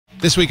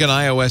This week on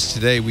iOS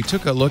Today, we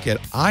took a look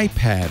at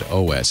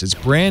iPadOS. It's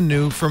brand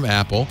new from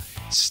Apple.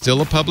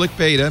 Still a public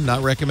beta. I'm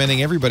not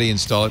recommending everybody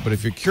install it, but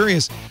if you're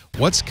curious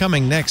what's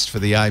coming next for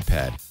the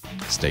iPad,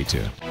 stay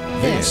tuned.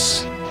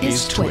 This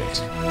is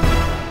Twit.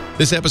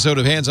 This episode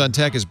of Hands on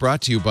Tech is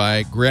brought to you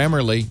by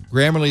Grammarly.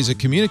 Grammarly is a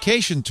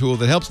communication tool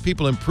that helps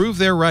people improve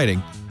their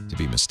writing to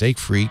be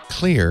mistake-free,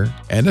 clear,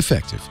 and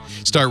effective.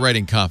 Start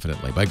writing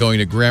confidently by going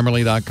to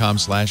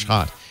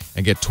Grammarly.com/hot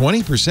and get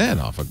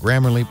 20% off a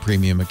Grammarly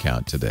premium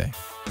account today.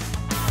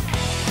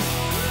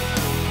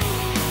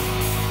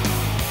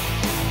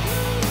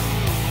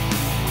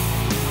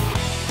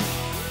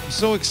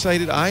 So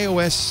excited.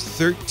 iOS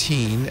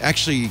 13,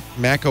 actually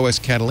macOS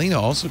Catalina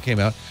also came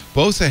out,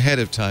 both ahead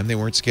of time. They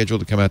weren't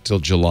scheduled to come out till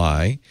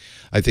July.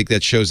 I think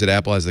that shows that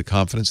Apple has the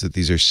confidence that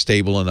these are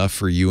stable enough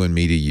for you and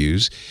me to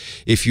use.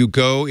 If you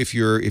own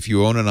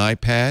an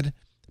iPad,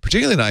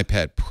 particularly an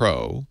iPad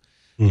Pro,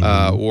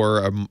 or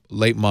a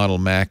late model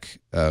Mac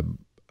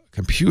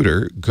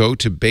computer, go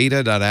to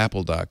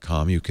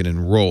beta.apple.com. You can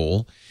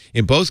enroll.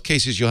 In both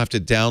cases, you'll have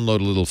to download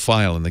a little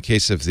file. In the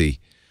case of the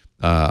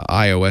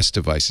iOS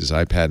devices,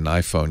 iPad and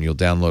iPhone, you'll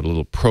download a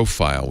little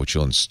profile, which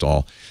you'll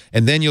install.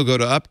 And then you'll go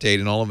to update,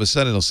 and all of a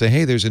sudden it'll say,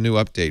 hey, there's a new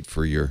update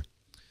for your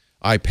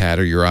iPad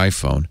or your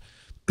iPhone.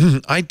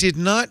 I did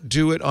not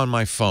do it on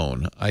my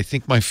phone. I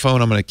think my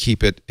phone, I'm going to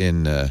keep it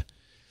in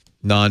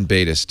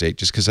non-beta state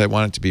just because I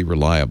want it to be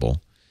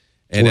reliable.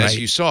 And as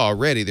you saw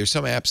already, there's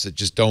some apps that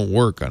just don't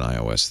work on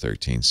iOS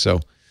 13.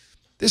 So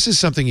this is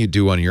something you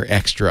do on your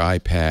extra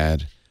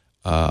iPad.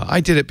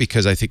 I did it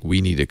because I think we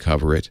need to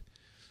cover it.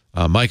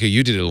 Micah,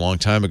 you did it a long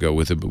time ago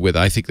with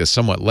I think the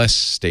somewhat less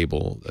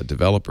stable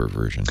developer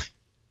version.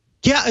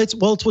 Yeah, it's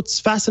what's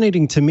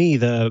fascinating to me.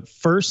 The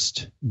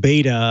first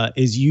beta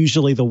is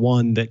usually the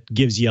one that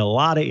gives you a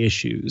lot of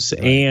issues,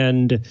 right.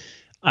 And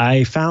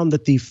I found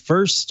that the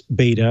first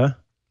beta,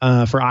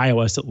 for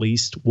iOS at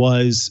least,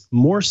 was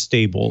more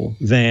stable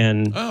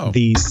than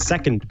the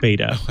second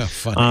beta.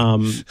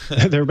 Funny.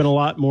 There have been a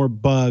lot more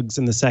bugs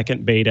in the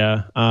second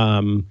beta.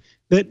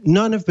 That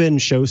none have been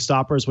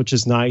showstoppers, which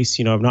is nice.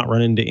 You know, I've not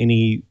run into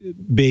any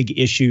big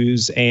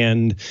issues,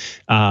 and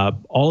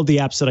all of the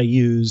apps that I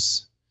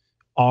use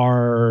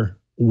are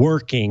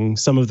working.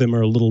 Some of them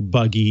are a little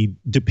buggy,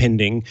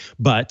 depending,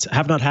 but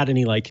have not had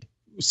any like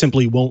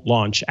simply won't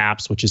launch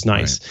apps, which is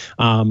nice.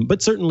 Right.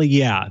 But certainly,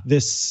 yeah,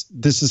 this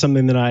is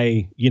something that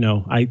I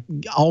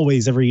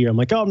always every year I'm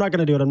like, oh, I'm not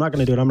going to do it. I'm not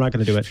going to do it. I'm not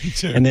going to do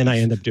it. And then I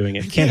end up doing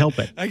it. Can't help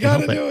it. I got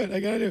to do it. I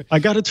got to do it. I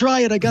got to try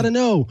it. I got to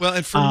know. Well,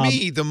 and for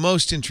me, the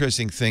most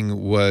interesting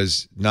thing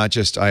was not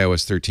just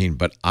iOS 13,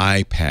 but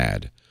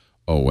iPadOS.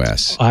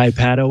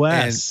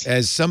 iPadOS. And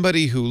as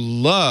somebody who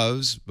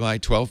loves my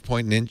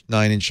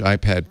 12.9-inch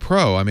iPad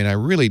Pro, I mean, I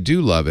really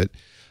do love it.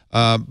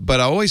 But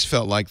I always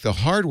felt like the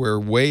hardware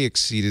way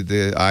exceeded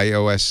the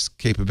iOS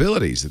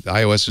capabilities. The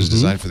iOS was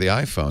designed for the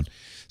iPhone.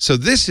 So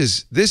this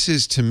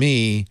is to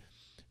me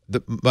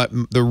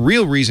the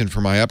real reason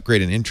for my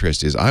upgrade and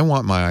interest is I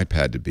want my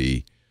iPad to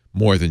be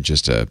more than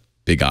just a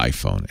big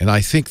iPhone, and I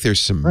think there's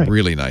some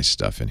really nice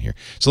stuff in here.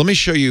 So let me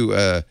show you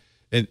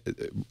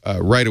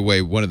right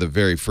away one of the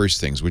very first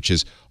things, which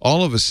is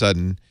all of a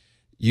sudden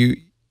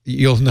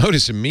you'll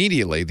notice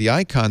immediately the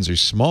icons are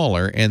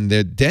smaller and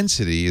the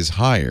density is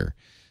higher.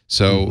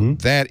 So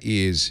that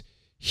is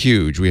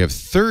huge. We have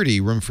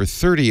room for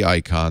 30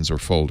 icons or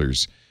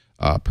folders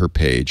per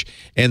page.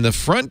 And the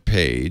front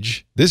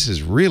page, this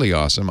is really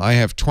awesome. I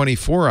have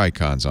 24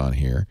 icons on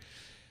here.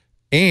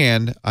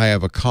 And I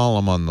have a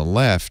column on the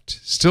left,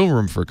 still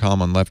room for a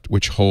column on the left,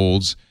 which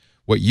holds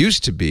what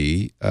used to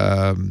be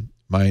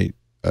my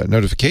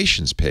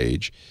notifications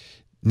page.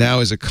 Now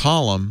is a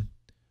column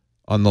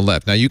on the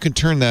left. Now you can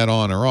turn that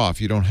on or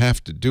off. You don't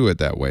have to do it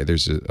that way.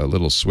 There's a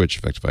little switch.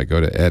 In fact, if I go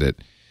to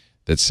edit,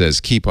 that says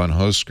keep on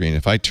host screen.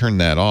 If I turn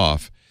that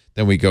off,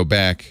 then we go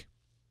back.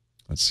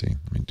 Let's see.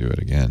 Let me do it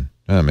again.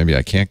 Maybe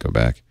I can't go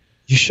back.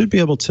 You should be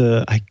able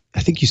to. I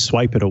think you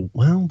swipe it.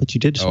 But you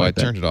did swipe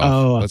it. I turned it off.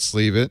 Oh, let's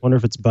leave it. Wonder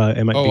if it's it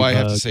might be I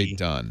have to say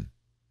done.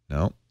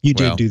 No. You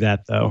did do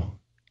that, though.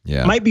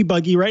 Yeah. Might be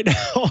buggy right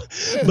now.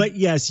 But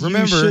yes,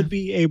 you should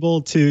be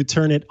able to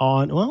turn it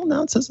on. Well,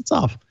 now it says it's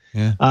off.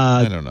 Yeah,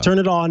 I don't know. Turn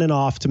it on and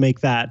off to make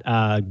that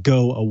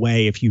go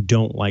away if you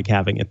don't like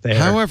having it there.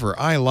 However,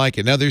 I like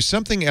it. Now, there's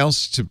something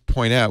else to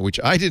point out, which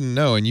I didn't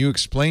know, and you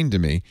explained to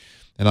me,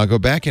 and I'll go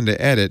back into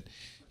edit.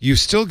 You've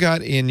still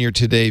got in your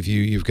Today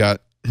view, you've got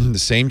the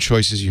same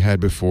choices you had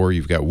before.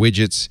 You've got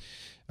widgets,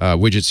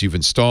 widgets you've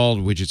installed,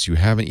 widgets you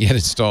haven't yet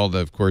installed.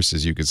 Of course,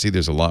 as you can see,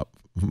 there's a lot,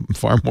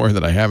 far more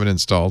that I haven't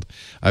installed.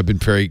 I've been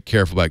very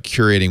careful about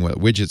curating what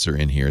widgets are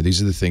in here. These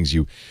are the things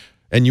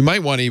and you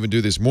might want to even do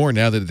this more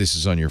now that this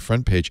is on your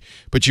front page,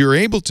 but you're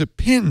able to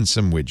pin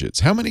some widgets.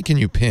 How many can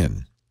you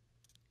pin?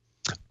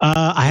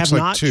 I have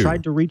not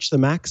tried to reach the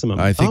maximum.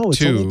 I think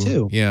it's only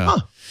 2. Yeah. Huh.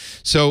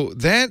 So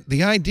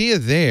the idea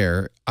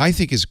there, I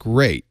think, is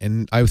great,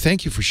 and I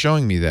thank you for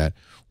showing me that.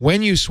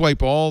 When you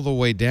swipe all the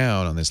way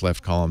down on this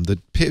left column, the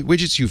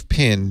widgets you've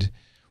pinned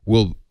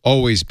will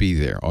always be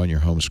there on your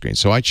home screen.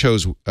 So I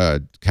chose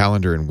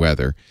calendar and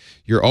weather.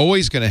 You're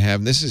always going to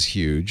have, and this is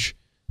huge,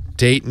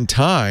 date and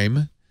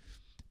time.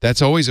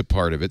 That's always a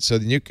part of it. So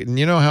then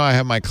you know how I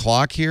have my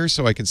clock here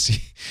so I can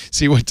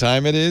see what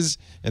time it is,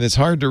 and it's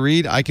hard to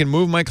read. I can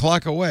move my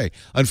clock away.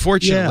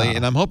 Unfortunately,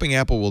 and I'm hoping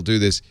Apple will do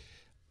this,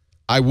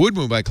 I would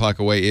move my clock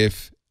away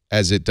if,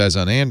 as it does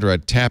on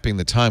Android, tapping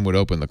the time would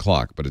open the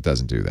clock, but it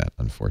doesn't do that,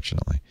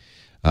 unfortunately.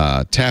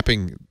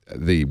 Tapping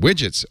the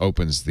widgets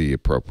opens the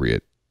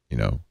appropriate,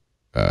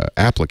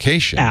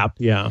 application.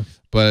 Yeah.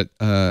 But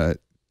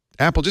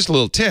Apple, just a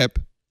little tip,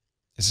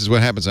 this is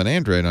what happens on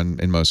Android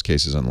in most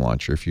cases on the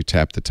launcher. If you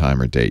tap the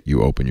time or date,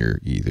 you open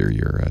either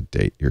your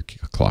date, your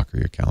clock, or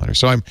your calendar.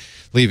 So I'm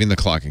leaving the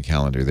clock and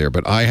calendar there.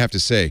 But I have to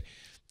say,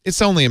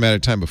 it's only a matter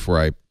of time before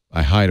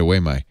I hide away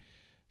my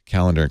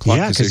calendar and clock.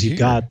 Yeah, because you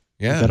got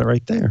it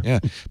right there. Yeah.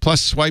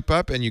 Plus, swipe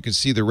up and you can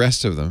see the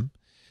rest of them.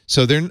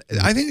 So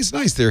I think it's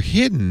nice. They're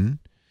hidden.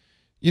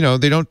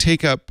 They don't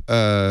take up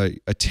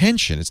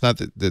attention. It's not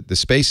that the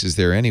space is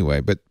there anyway,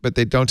 but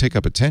they don't take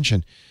up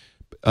attention.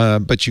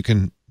 But you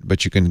can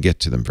get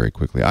to them very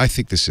quickly. I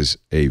think this is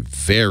a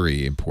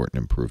very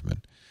important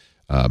improvement.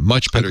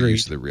 Much better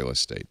use of the real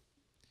estate.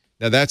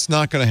 Now that's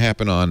not going to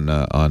happen on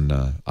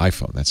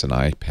iPhone. That's an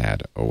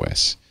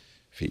iPadOS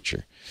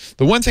feature.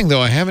 The one thing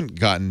though I haven't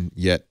gotten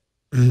yet,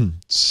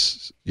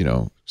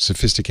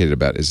 sophisticated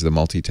about is the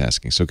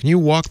multitasking. So can you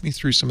walk me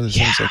through some of the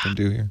things I can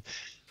do here?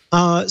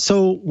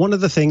 So one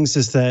of the things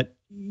is that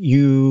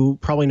you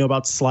probably know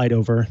about slide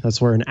over.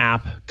 That's where an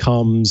app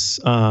comes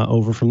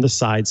over from the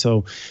side.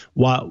 So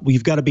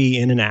we've got to be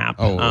in an app.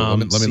 Oh,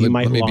 let me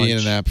be in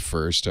an app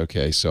first.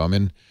 Okay, so I'm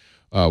in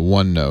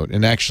OneNote,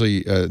 and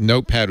actually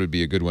Notepad would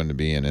be a good one to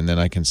be in, and then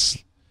I can.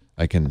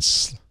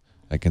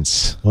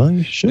 Well,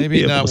 you should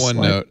maybe be not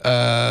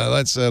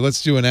OneNote.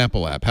 Let's do an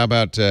Apple app. How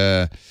about?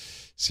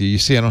 You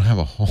see, I don't have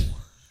a whole.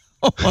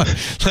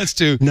 Let's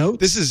do Notes.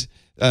 This is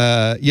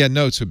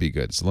Notes would be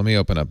good. So let me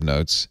open up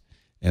Notes.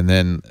 And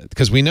then,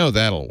 because we know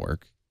that'll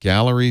work.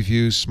 Gallery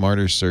view,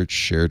 smarter search,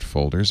 shared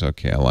folders.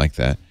 Okay, I like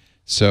that.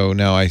 So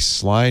now I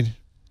slide.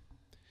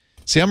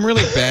 See, I'm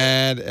really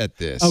bad at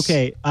this.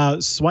 Okay,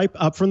 swipe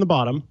up from the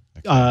bottom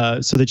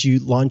so that you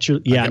launch your.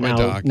 Yeah,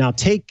 now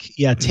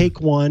take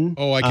one.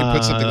 Oh, I can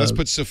put something. Let's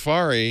put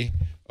Safari.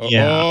 Over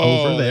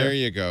there. There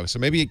you go. So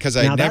maybe because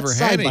I never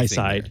had anything. Side by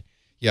side. There.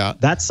 Yeah,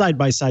 that's side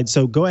by side.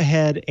 So go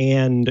ahead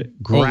and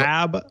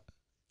grab.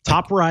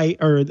 Top right,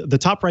 or the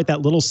top right,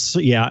 that little,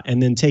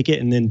 and then take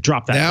it and then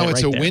drop that. Now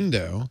it's right a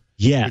window.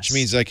 Yes. Which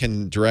means I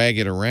can drag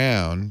it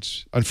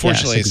around.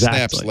 Unfortunately, it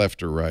snaps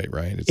left or right,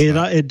 right?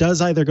 It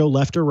does either go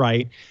left or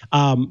right,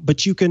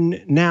 but you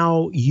can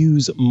now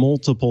use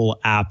multiple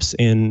apps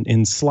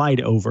in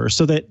slide over,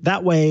 so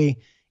that way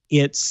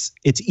it's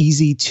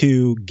easy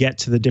to get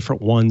to the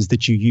different ones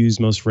that you use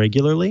most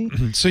regularly.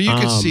 So you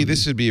can see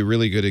this would be a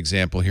really good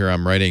example here.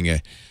 I'm writing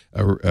a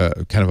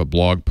kind of a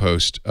blog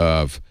post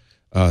of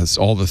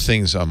all the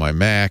things on my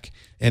Mac,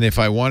 and if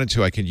I wanted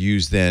to, I could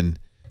use then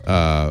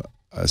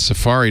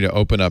Safari to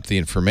open up the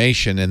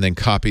information and then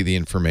copy the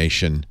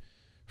information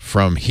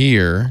from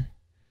here.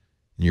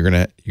 And you're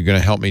gonna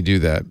help me do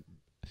that.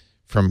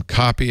 From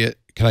copy it,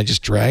 can I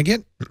just drag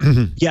it?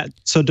 Yeah.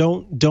 So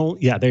don't.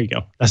 Yeah, there you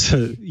go.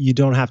 You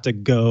don't have to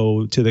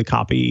go to the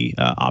copy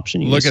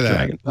option. Look at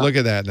that. Look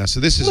at that. Now, so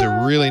this is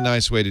a really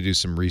nice way to do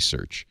some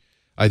research.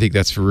 I think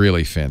that's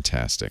really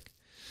fantastic.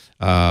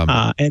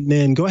 And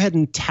then go ahead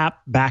and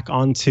tap back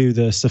onto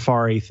the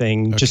Safari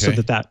thing, just so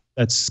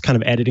that's kind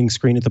of editing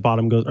screen at the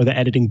bottom goes, or the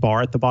editing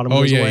bar at the bottom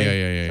goes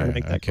away. Trying to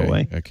make that go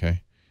away.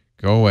 Okay.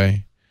 Go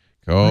away.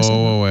 Go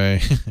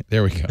away.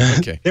 There we go.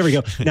 Okay. There we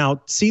go.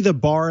 Now, see the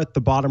bar at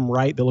the bottom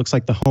right that looks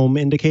like the home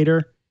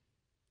indicator?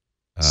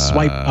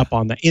 Swipe up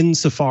on that. In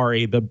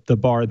Safari, the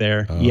bar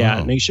there. Oh. Yeah.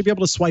 And you should be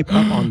able to swipe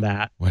up on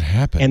that. What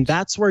happened? And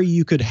that's where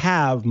you could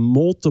have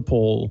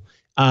multiple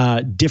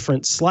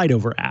different slide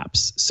over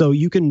apps. So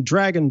you can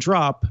drag and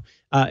drop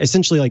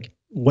essentially, like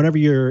whenever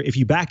if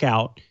you back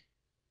out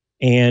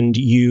and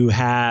you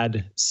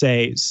had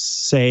say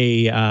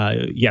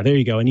there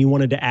you go, and you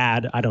wanted to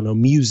add, I don't know,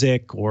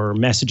 music or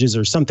messages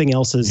or something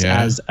else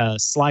as a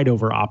slide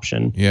over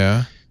option.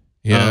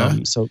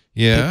 So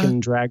pick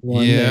and drag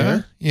one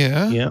there.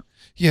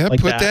 Like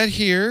put that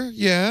here.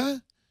 Yeah.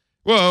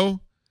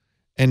 Whoa.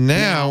 And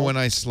now when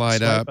I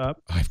slide up,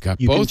 I've got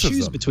both of them. You can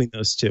choose between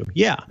those two.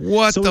 Yeah.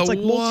 What so the it's like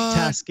what?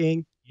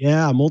 Multitasking.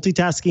 Yeah,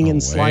 multitasking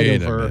and slide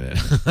over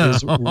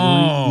is really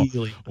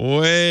nice.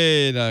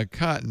 Wait a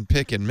cotton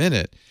picking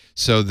minute.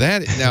 So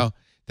that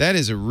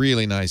is a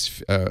really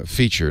nice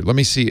feature. Let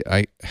me see.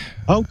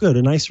 Oh, good.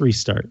 A nice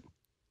restart.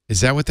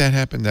 Is that what that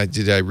happened?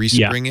 Did I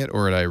respring it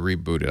or did I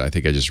reboot it? I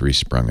think I just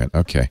resprung it.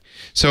 Okay.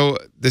 So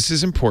this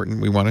is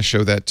important. We want to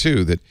show that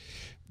too, that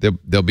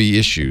there'll be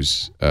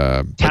issues.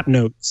 Tap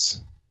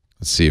Notes.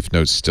 Let's see if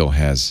Notes still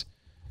has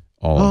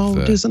all of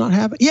the... does it not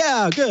have it?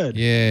 Yeah, good.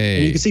 Yay.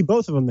 And you can see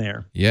both of them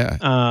there.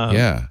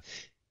 Yeah.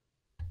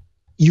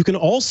 You can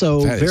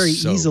also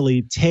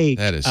easily take...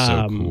 That is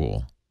so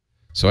cool.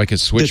 So I can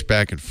switch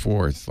back and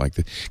forth like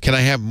that. Can I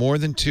have more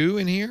than two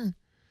in here?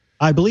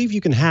 I believe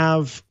you can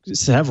have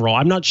several.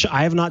 I'm not sure.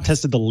 I have not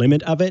tested the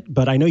limit of it,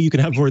 but I know you can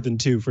have more than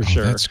 2 for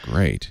sure. That's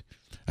great.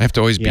 I have to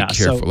always be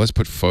careful. So, let's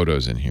put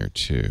photos in here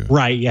too.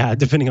 Right. Yeah.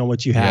 Depending on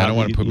what you have. Yeah, I don't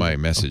want to put my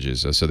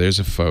messages. So there's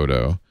a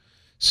photo.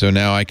 So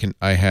now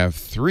I have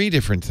 3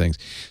 different things.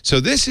 So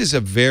this is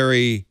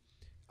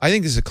I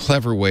think this is a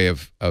clever way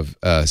of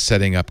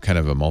setting up kind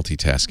of a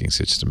multitasking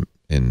system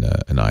in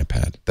an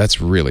iPad.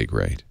 That's really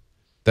great.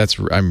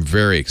 I'm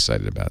very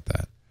excited about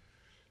that.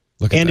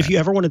 Look at that. If you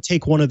ever want to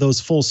take one of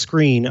those full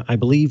screen, I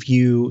believe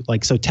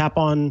so tap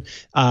on,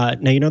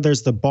 now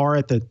there's the bar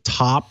at the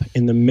top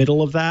in the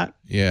middle of that.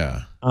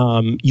 Yeah.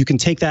 You can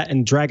take that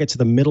and drag it to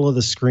the middle of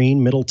the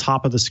screen, middle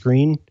top of the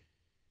screen,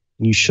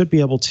 and you should be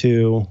able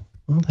to,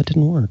 well, that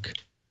didn't work.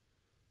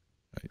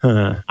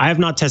 I have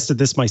not tested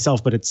this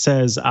myself, but it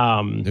says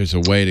there's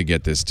a way to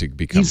get this to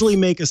become easily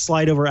make a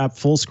slide over app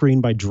full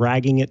screen by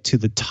dragging it to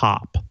the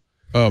top.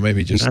 Oh,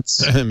 maybe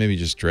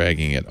just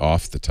dragging it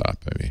off the top,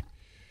 maybe.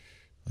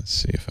 Let's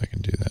see if I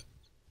can do that.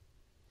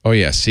 Oh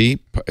yeah, see,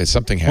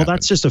 something happened. Well,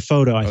 that's just a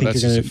photo. I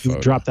think you're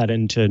gonna drop that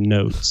into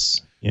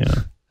notes. Yeah.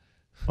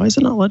 Why is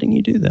it not letting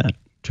you do that?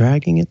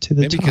 Dragging it to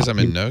the top. Maybe because I'm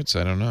in notes.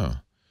 I don't know.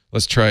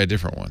 Let's try a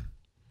different one.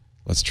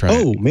 Let's try.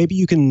 Oh, maybe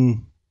you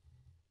can.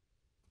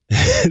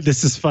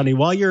 This is funny.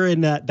 While you're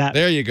in that.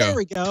 There you go. There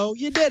we go.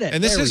 You did it.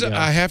 And this is,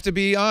 I have to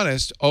be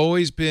honest,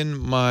 always been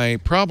my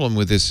problem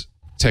with this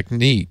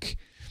technique.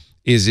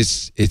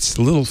 Is it's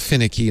a little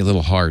finicky, a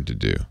little hard to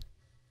do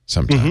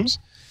sometimes.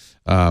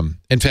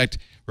 In fact,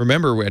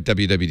 remember at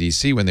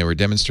WWDC when they were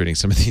demonstrating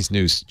some of these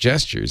new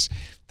gestures,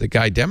 the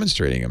guy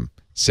demonstrating them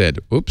said,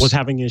 "Oops," was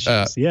having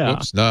issues. Yeah.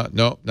 Oops. No,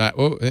 not.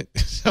 Oh.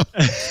 So,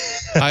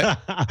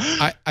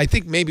 I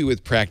think maybe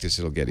with practice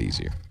it'll get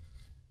easier.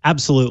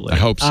 Absolutely. I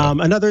hope so.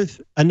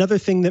 Another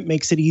thing that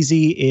makes it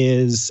easy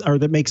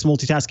that makes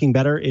multitasking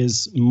better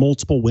is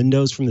multiple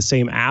windows from the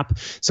same app.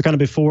 So kind of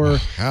before,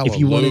 if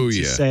you wanted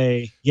to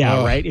say,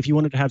 right, if you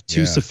wanted to have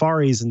 2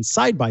 Safaris and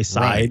side by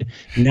side,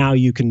 now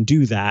you can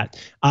do that.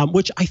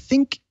 Which I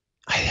think,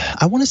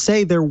 I want to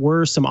say there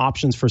were some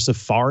options for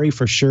Safari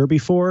for sure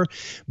before,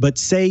 but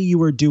say you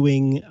were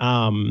doing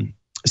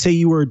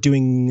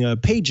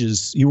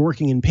pages, you were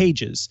working in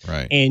pages,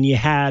 right, and you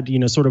had,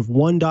 sort of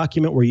one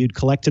document where you'd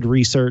collected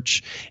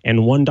research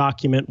and one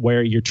document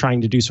where you're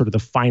trying to do sort of the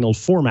final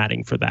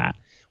formatting for that.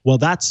 Well,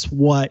 that's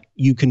what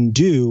you can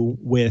do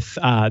with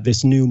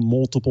this new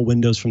multiple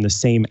windows from the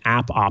same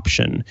app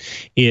option,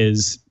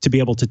 is to be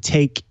able to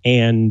take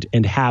and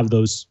have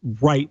those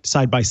right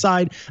side by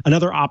side.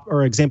 Another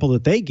example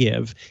that they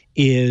give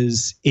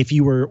is if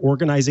you were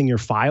organizing your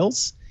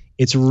files,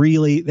 it's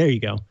really, there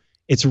you go.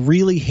 It's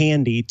really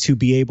handy to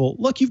be able,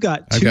 look, you've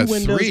got 2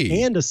 windows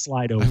and a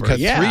slide over. I've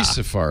got 3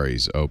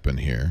 Safaris open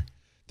here.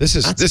 This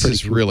is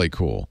cool. Really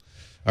cool.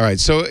 All right.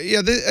 So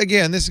yeah,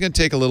 again, this is going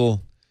to take a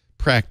little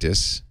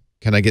practice.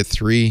 Can I get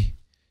 3?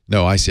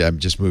 No, I see. I've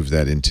just moved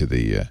that into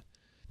the,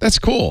 that's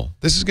cool.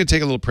 This is going to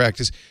take a little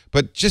practice,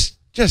 but just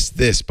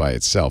this by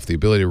itself, the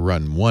ability to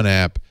run one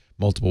app,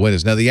 multiple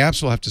windows. Now the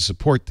apps will have to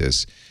support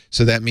this.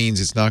 So that means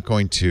it's not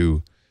going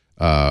to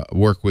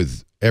work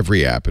with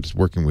every app. It's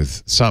working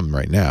with some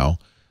right now.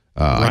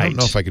 I don't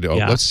know if I could.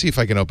 Let's see if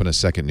I can open a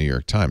second New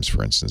York Times,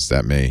 for instance.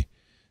 That may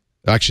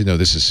actually, no,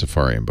 this is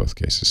Safari in both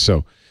cases.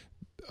 So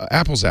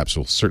Apple's apps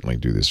will certainly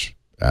do this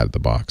out of the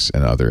box,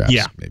 and other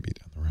apps maybe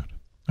down the road.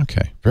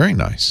 Okay, very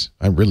nice.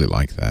 I really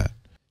like that.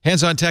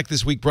 Hands on Tech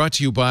this week brought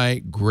to you by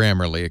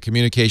Grammarly, a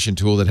communication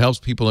tool that helps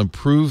people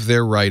improve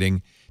their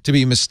writing to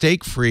be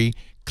mistake-free,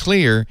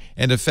 clear,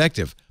 and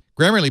effective.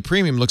 Grammarly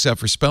Premium looks out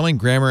for spelling,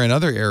 grammar, and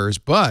other errors,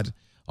 but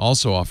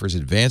also offers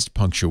advanced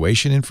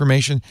punctuation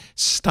information,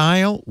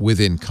 style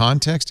within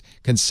context,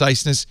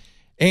 conciseness,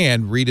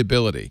 and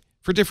readability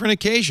for different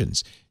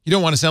occasions. You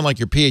don't want to sound like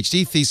your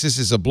PhD thesis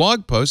is a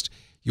blog post.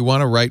 You want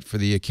to write for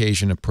the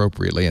occasion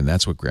appropriately, and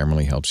that's what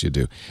Grammarly helps you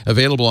do.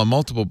 Available on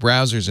multiple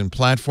browsers and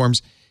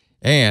platforms,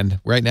 and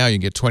right now you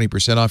can get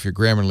 20% off your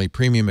Grammarly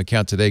Premium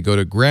account today. Go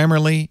to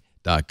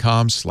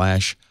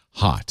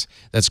Grammarly.com/hot.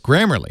 That's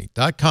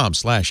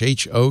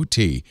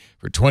Grammarly.com/HOT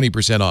for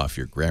 20% off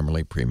your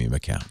Grammarly Premium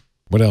account.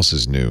 What else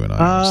is new in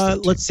iOS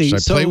 13? Let's see.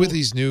 Should I play with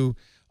these new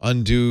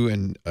undo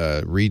and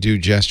redo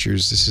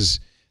gestures?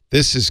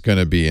 This is going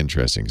to be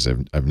interesting because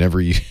I've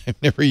never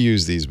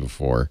used these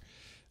before.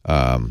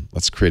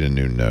 Let's create a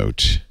new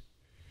note.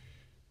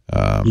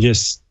 You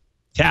just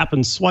tap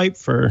and swipe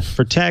for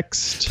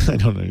text. I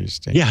don't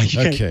understand. Yeah.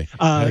 Okay.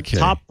 Okay.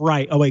 Top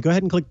right. Oh wait. Go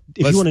ahead and click.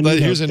 If you want a new note,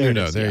 here's a new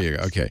note. There you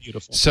go. Okay.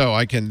 Beautiful. So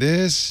I can.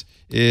 This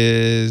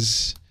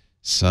is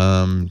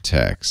some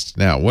text.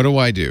 Now, what do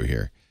I do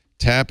here?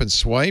 Tap and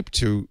swipe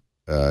to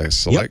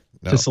select.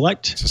 Yep, to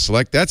select. To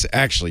select. That's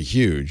actually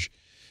huge,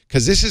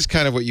 because this is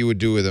kind of what you would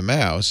do with a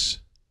mouse.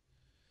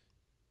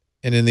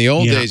 And in the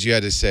old days, you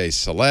had to say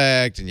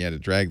select, and you had to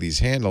drag these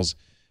handles.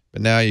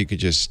 But now you could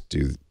just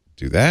do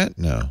that.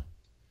 No.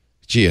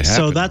 Gee, it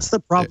happened. So that's the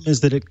problem,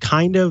 is that it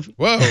kind of.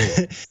 Whoa.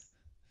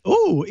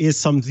 is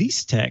some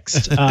these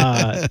text.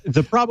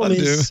 The problem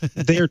is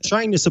they're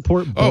trying to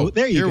support both.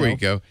 There you go. Here we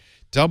go.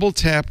 double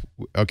tap.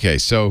 Okay,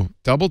 so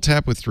double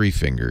tap with 3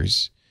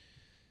 fingers.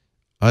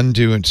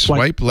 Undo and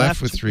swipe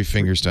left with 3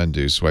 fingers to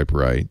undo. Swipe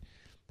right.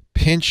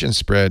 Pinch and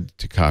spread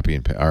to copy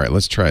and paste. All right,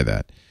 let's try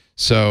that.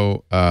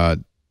 So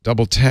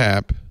double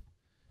tap.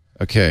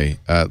 Okay,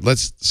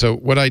 so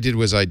what I did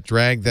was I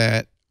dragged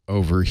that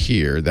over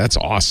here. That's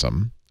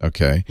awesome.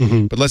 Okay,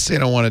 but let's say I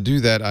don't want to do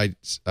that. I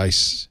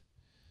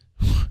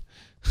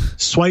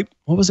swipe.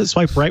 What was it?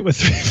 Swipe right with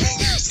 3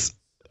 fingers.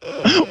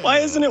 Why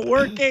isn't it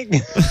working?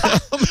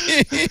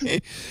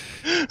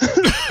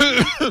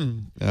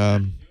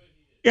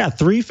 Yeah,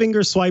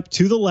 3-finger swipe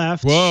to the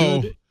left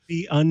should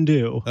be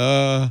undo.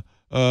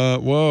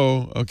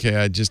 Whoa. Okay,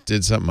 I just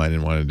did something I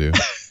didn't want to do.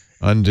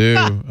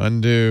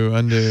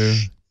 Undo.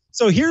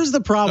 So here's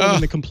the problem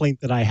and the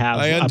complaint that I have.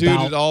 I undid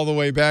it all the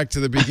way back to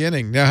the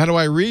beginning. Now, how do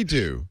I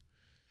redo?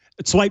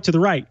 Swipe to the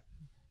right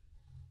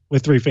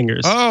with 3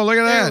 fingers. Oh, look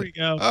at that. There we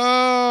go.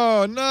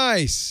 Oh,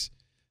 nice.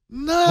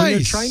 Nice. When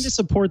you're trying to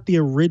support the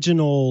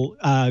original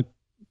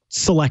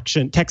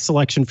text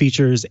selection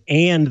features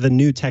and the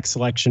new text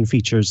selection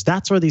features,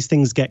 that's where these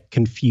things get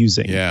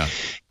confusing. Yeah.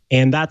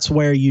 And that's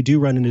where you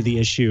do run into the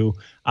issue.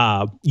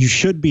 You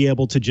should be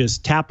able to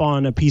just tap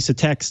on a piece of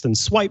text and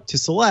swipe to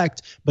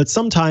select, but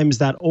sometimes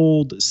that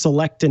old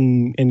select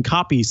and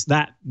copies,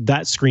 that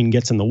screen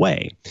gets in the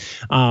way.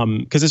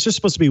 Because it's just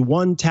supposed to be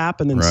one tap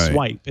and then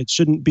swipe. It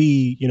shouldn't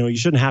be, you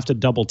shouldn't have to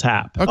double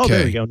tap. Okay. Oh,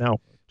 there we go now.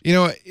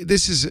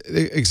 This is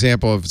an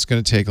example of it's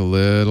going to take a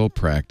little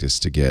practice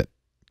to get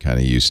kind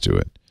of used to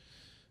it.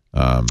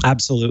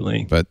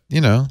 Absolutely. But,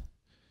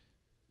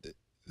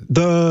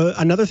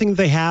 another thing that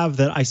they have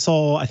that I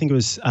saw, I think it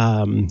was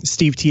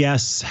Steve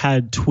TS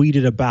had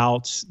tweeted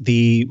about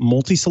the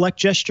multi-select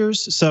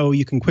gestures. So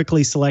you can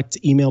quickly select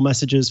email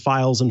messages,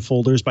 files, and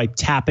folders by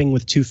tapping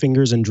with 2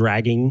 fingers and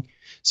dragging.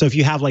 So if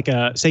you have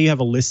say you have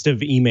a list of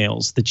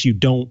emails that you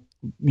don't,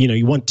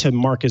 you want to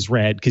mark as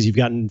read because you've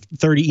gotten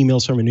 30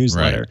 emails from a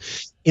newsletter.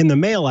 Right. In the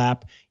Mail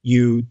app,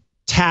 you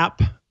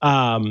tap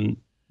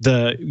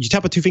you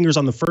tap with 2 fingers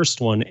on the first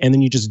one, and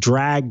then you just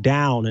drag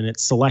down and it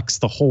selects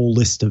the whole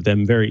list of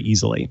them very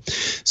easily.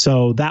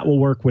 So that will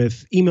work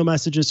with email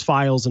messages,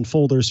 files, and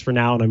folders for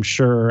now. And I'm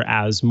sure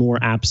as more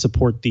apps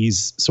support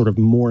these sort of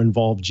more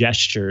involved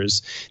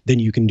gestures, then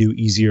you can do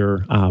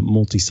easier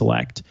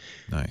multi-select.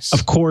 Nice.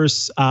 Of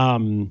course,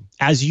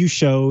 as you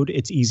showed,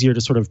 it's easier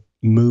to sort of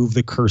move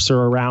the cursor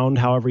around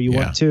however you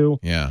want to.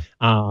 Yeah.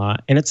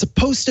 And it's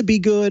supposed to be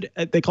good.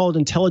 They call it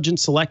intelligent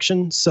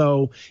selection.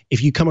 So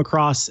if you come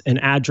across an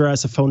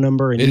address, a phone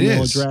number, an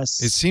email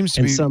address, it seems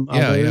to and be some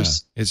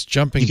others, it's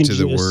jumping to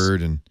the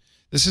word, and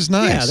this is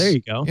nice. Yeah, there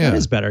you go. Yeah. That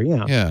is better.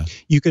 Yeah.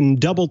 You can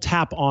double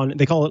tap on,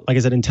 they call it, like I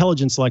said,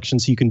 intelligent selection.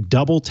 So you can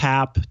double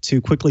tap to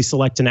quickly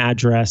select an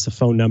address, a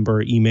phone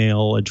number,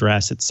 email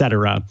address,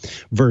 etc.,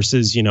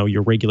 versus,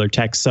 your regular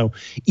text. So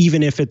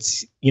even if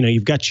it's,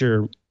 you've got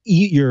your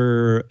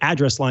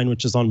address line,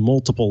 which is on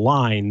multiple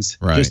lines,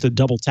 just a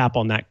double tap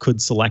on that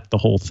could select the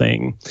whole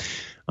thing.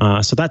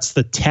 So that's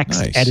the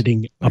text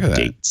editing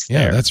updates.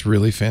 Yeah, that's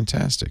really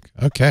fantastic.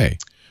 Okay.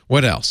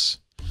 What else?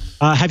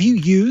 Have you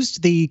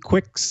used the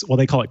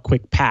they call it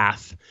Quick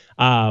Path,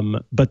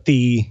 but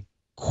the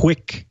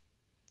Quick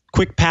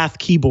Path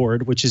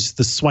keyboard, which is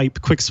the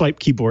quick swipe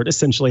keyboard,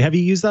 essentially. Have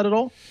you used that at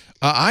all?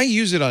 I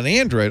use it on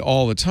Android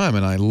all the time,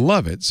 and I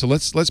love it. So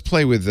let's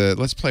play with that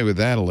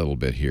a little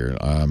bit here.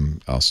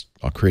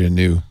 I'll create a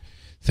new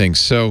thing.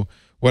 So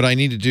what I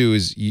need to do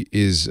is you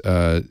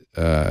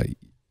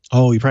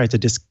probably have to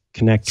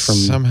disconnect from.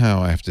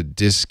 Somehow I have to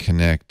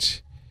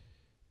disconnect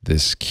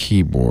this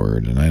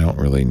keyboard, and I don't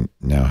really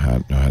know how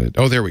to.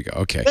 Oh, there we go.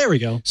 Okay, there we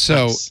go.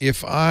 So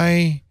if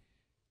I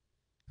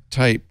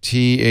type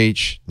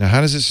TH, now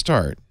how does it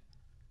start?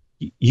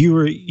 You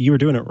were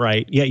doing it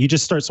right. Yeah, you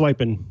just start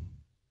swiping.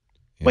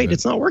 Yeah, wait,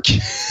 it's not working.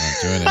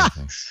 Not doing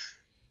anything.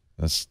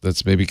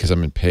 That's maybe because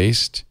I'm in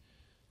paste.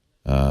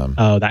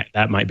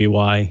 That might be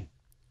why.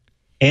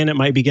 And it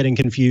might be getting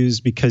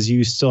confused because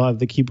you still have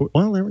the keyboard.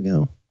 Well, there we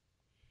go.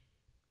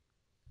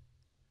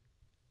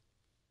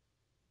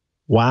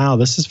 Wow,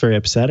 this is very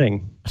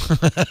upsetting.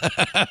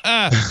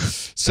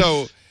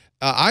 So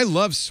I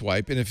love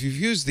Swipe, and if you've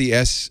used the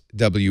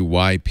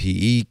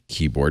SWYPE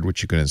keyboard,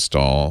 which you can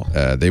install,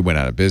 they went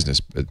out of business,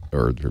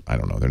 or I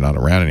don't know, they're not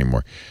around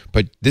anymore.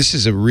 But this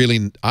is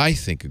I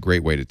think, a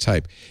great way to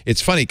type.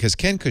 It's funny because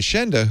Ken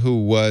Koshenda,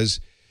 who was,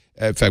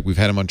 in fact, we've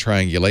had him on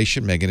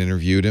Triangulation. Megan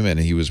interviewed him, and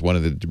he was one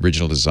of the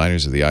original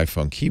designers of the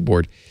iPhone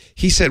keyboard.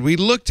 He said, we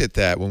looked at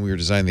that when we were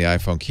designing the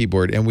iPhone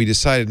keyboard, and we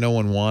decided no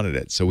one wanted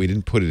it, so we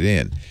didn't put it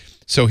in.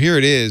 So here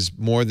it is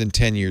more than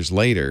 10 years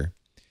later,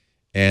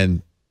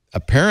 and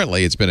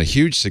apparently it's been a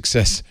huge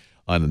success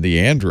on the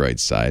Android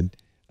side.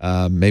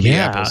 Maybe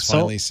Apple's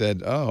finally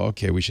said, oh,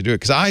 okay, we should do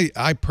it. Because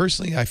I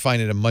personally, I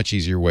find it a much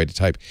easier way to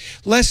type.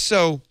 Less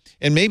so,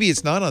 And maybe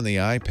it's not on the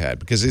iPad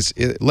because it's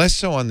less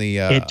so on the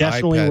it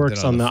definitely iPad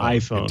works than on the phone.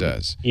 iPhone. It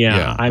does.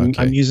 Yeah, I'm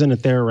using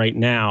it there right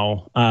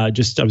now. I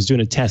was doing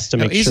a test to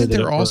make sure that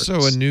it works. Isn't there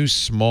also a new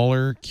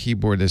smaller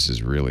keyboard? This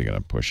is really going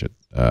to push it.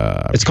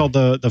 It's called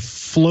the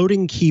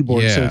floating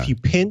keyboard. Yeah. So if you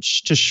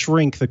pinch to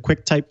shrink the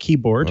QuickType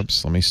keyboard.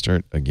 Oops, let me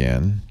start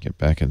again. Get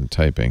back into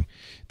typing.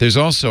 There's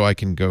also, I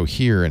can go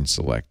here and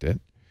select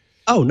it.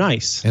 Oh,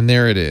 nice. And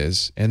there it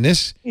is. And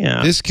this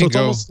can it's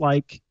go almost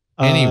like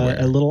anywhere.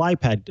 A little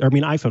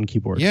iPhone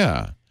keyboard.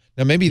 Yeah.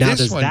 Now maybe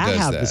this one does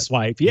have that. the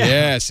swipe? Yeah.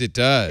 Yes, it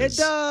does.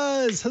 It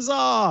does.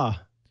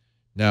 Huzzah.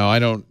 No, I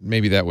don't.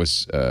 Maybe that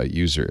was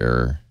user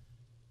error.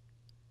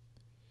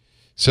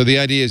 So the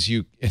idea is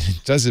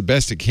it does the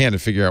best it can to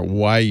figure out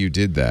why you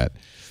did that,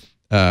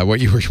 what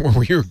you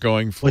were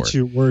going for. What's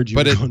your word?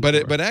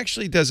 But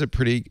actually does a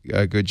pretty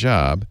good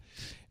job,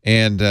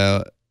 and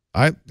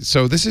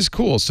so this is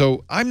cool.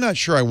 So I'm not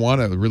sure I want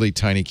a really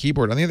tiny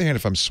keyboard. On the other hand,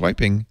 if I'm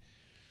swiping,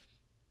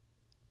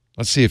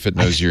 let's see if it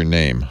knows your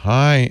name.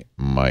 Hi,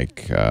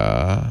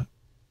 Mikah.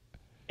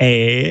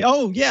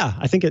 Oh yeah,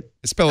 I think it.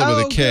 It's spelled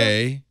with a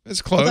K. Good.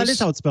 It's close. Oh, that is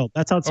how it's spelled.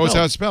 That's how it's spelled. Oh, it's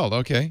how it's spelled.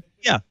 Okay.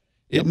 Yeah.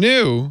 It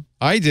knew.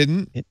 I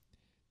didn't.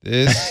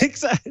 This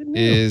exactly.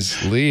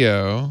 is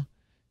Leo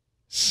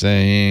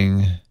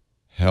saying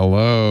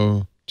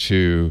hello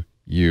to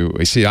you.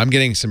 See, I'm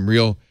getting some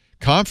real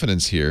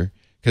confidence here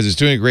because it's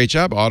doing a great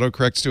job.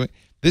 Autocorrect's doing.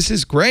 This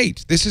is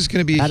great. This is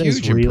going to be a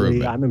huge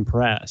improvement. I'm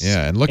impressed.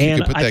 Yeah, and look, you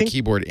can put that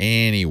keyboard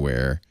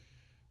anywhere,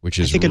 which is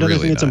really nice. I think another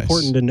thing that's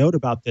important to note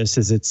about this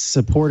is it's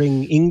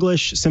supporting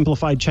English,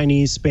 simplified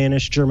Chinese,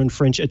 Spanish, German,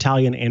 French,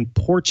 Italian, and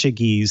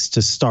Portuguese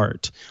to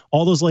start.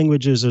 All those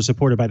languages are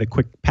supported by the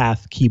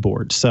QuickPath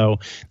keyboard. So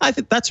I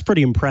think that's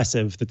pretty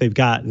impressive that they've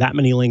got that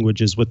many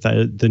languages with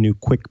the new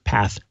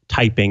QuickPath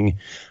typing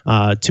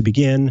to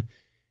begin.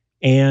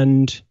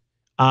 And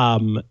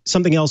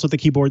something else with the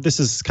keyboard, this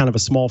is kind of a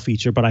small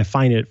feature, but I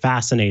find it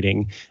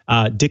fascinating.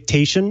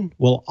 Dictation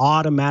will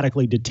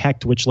automatically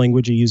detect which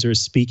language a user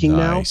is speaking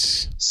now.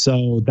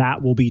 So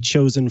that will be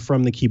chosen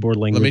from the keyboard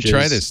languages. Let me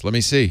try this. Let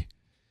me see.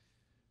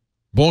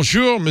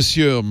 Bonjour,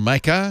 Monsieur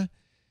Mikah.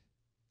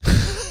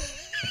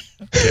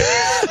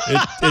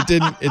 It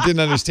didn't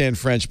understand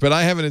French, but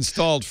I haven't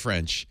installed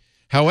French.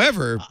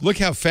 However, look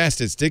how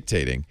fast it's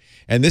dictating.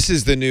 And this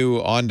is the new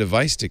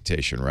on-device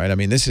dictation, right? I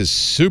mean, this is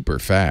super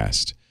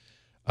fast.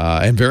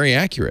 And very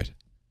accurate.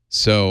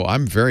 So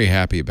I'm very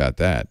happy about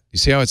that. You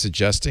see how it's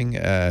adjusting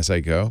as I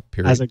go?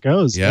 Period. As it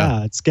goes,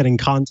 yeah. It's getting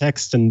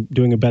context and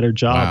doing a better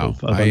job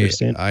of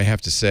understanding. I have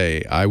to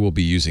say, I will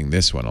be using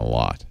this one a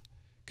lot.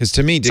 Because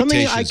to me,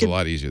 dictation is a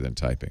lot easier than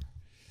typing.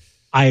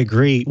 I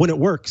agree. When it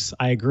works,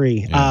 I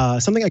agree. Yeah.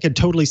 Something I could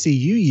totally see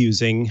you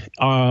using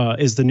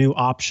is the new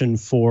option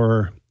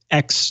for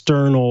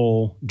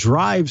external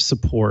drive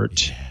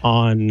support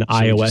on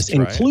iOS,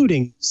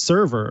 including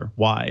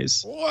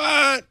server-wise.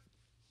 What?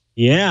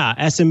 Yeah,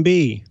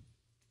 SMB.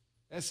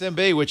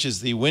 SMB, which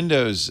is the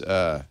Windows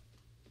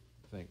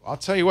thing. I'll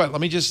tell you what,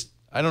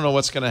 I don't know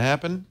what's going to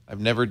happen. I've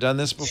never done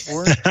this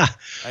before.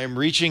 I am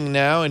reaching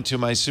now into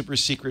my super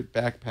secret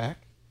backpack.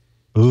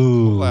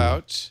 Ooh. Pull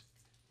out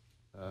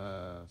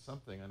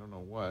something, I don't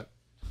know what.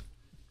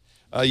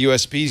 A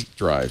USB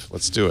drive.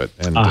 Let's do it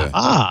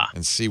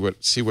and see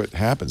what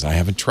happens. I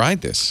haven't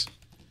tried this.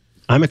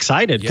 I'm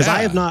excited because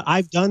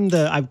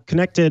I've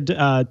connected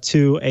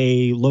to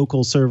a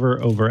local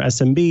server over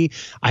SMB.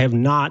 I have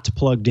not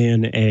plugged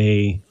in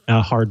a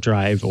hard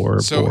drive or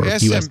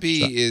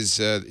SMB is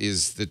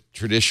the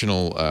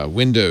traditional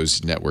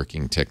Windows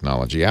networking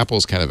technology.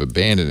 Apple's kind of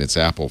abandoned its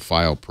Apple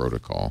file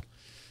protocol.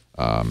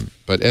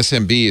 But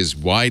SMB is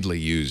widely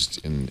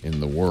used in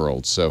the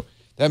world. So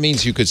that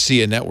means you could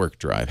see a network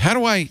drive. How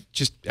do I,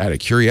 just out of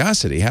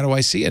curiosity, how do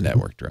I see a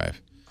network drive?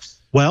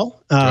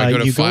 Well, do I go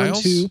to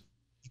Files?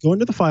 Go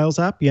into the Files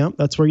app. Yeah,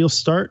 that's where you'll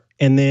start.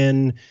 And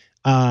then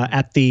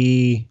at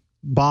the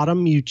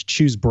bottom, you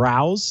choose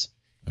Browse.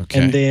 Okay.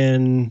 And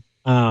then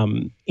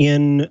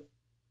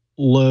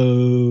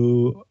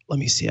let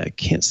me see. I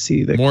can't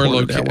see the more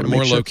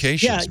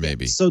locations,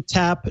 maybe. So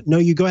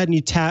you go ahead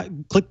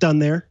and click Done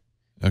there.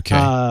 Okay.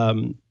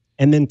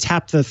 And then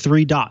tap the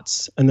three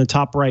dots in the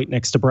top right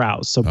next to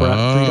Browse. So 3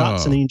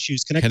 dots, and then you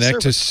choose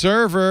Connect to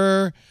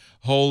Server.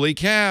 Holy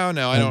cow.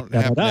 Now, I don't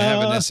happen to have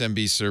an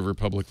SMB server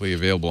publicly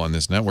available on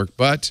this network,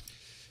 but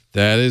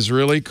that is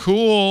really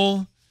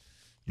cool.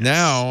 Yes.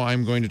 Now,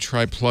 I'm going to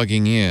try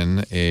plugging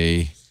in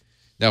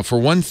Now, for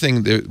one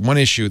thing, one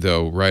issue,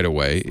 though, right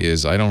away,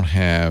 is I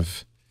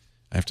have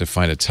to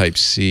find a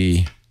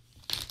Type-C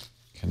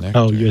connector.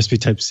 Oh, USB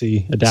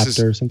Type-C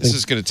adapter or something? This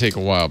is going to take a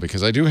while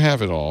because I do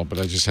have it all, but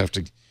I just have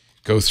to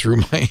go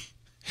through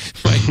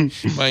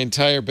my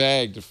entire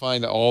bag to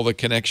find all the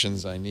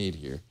connections I need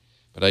here.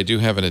 But I do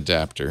have an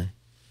adapter.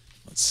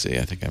 Let's see.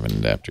 I think I have an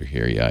adapter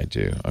here. Yeah, I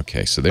do.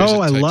 Okay, so there's a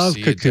Type-C I love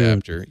Cocoon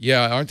adapter.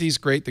 Yeah, aren't these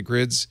great, the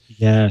grids?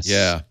 Yes.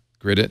 Yeah,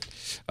 grid it.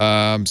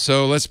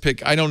 So let's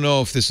pick. I don't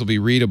know if this will be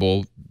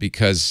readable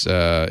because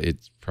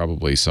it's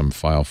probably some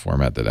file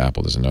format that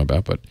Apple doesn't know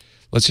about, but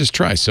let's just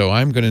try. So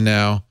I'm going to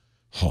now.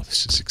 Oh,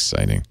 this is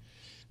exciting.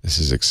 This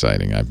is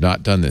exciting. I've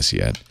not done this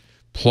yet.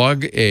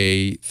 Plug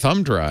a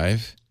thumb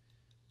drive,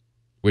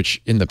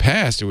 which in the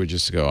past it would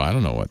just go, I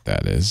don't know what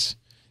that is.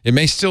 It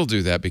may still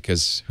do that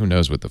because who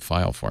knows what the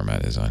file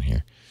format is on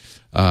here.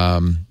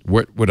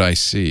 What would I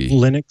see?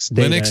 Linux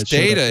data. Linux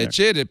data. It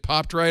did. It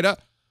popped right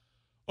up.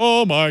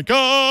 Oh, my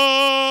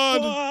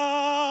God.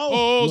 Wow,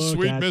 oh,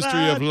 sweet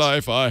mystery of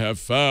life, I have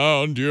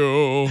found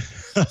you.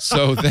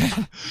 So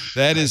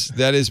that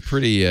is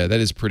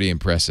pretty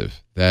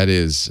impressive. That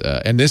is,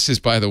 and this is,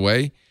 by the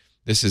way,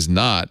 this is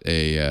not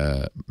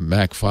a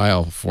Mac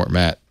file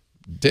format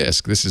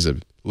disk. This is a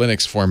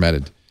Linux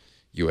formatted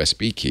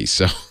USB key.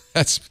 So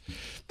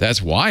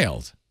that's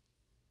wild.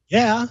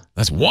 Yeah,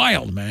 that's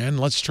wild, man.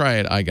 Let's try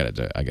it. I gotta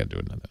do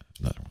another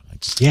one.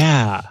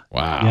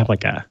 Wow. You have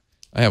like I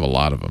have a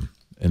lot of them,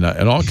 and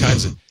all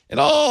kinds of, and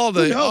all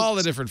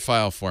the different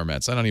file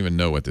formats. I don't even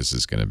know what this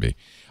is going to be.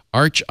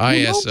 Arch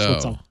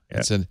ISO.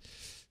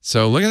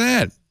 So look at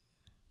that.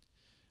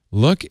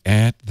 Look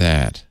at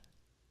that.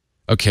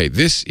 Okay,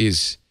 this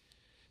is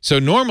so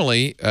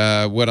normally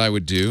what I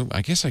would do.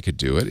 I guess I could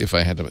do it if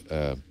I had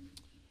a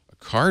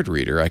card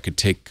reader. I could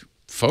take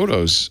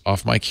photos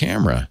off my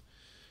camera.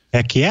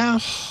 Heck yeah.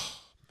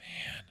 Oh,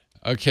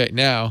 man. Okay,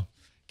 now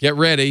get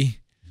ready.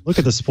 Look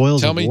at the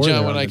spoils. Tell me,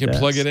 John, when I can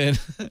plug it in.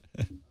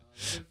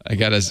 I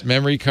got a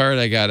memory card.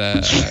 I got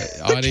a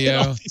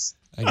audio.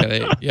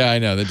 I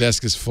know. The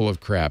desk is full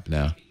of crap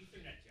now.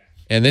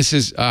 And this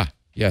is,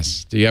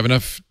 yes. Do you have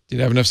enough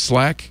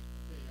slack?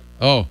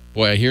 Oh,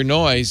 boy, I hear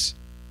noise.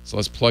 So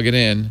let's plug it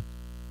in.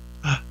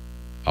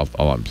 I'll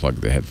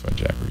unplug the headphone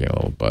jack. We're getting a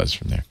little buzz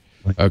from there.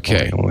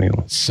 Okay,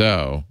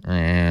 so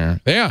yeah,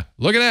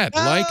 look at that.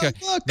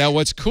 Look. Now,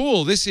 what's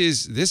cool? This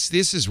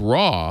is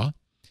raw,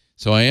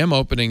 so I am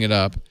opening it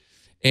up.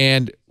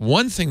 And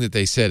one thing that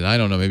they said, and I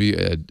don't know, maybe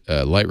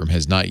Lightroom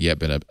has not yet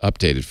been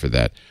updated for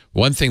that.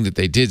 One thing that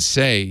they did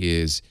say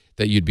is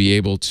that you'd be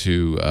able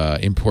to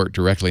import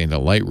directly into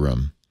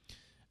Lightroom.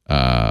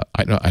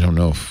 I don't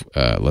know if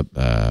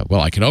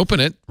well, I can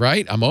open it,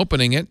 right? I'm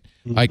opening it.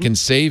 Mm-hmm. I can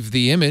save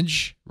the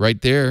image right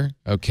there.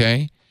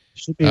 Okay.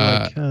 Should be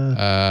like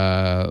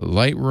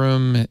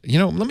Lightroom. You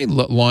know, let me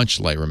launch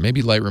Lightroom.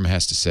 Maybe Lightroom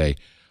has to say,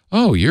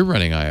 "Oh, you're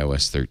running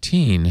iOS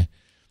 13.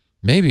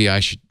 Maybe I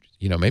should.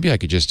 Maybe I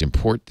could just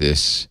import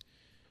this."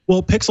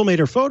 Well,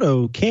 Pixelmator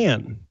Photo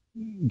can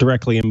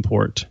directly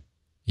import.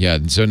 Yeah.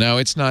 So now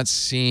it's not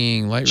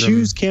seeing Lightroom.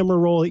 Choose camera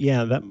roll.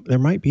 Yeah, there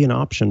might be an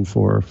option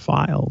for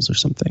files or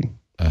something.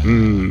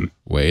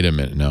 Wait a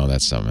minute. No,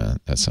 that's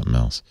something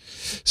else.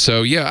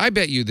 So yeah, I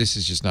bet you this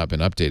has just not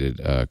been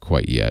updated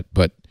quite yet,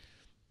 but.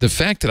 The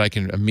fact that I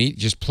can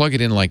just plug it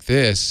in like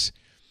this,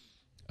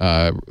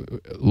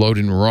 load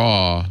in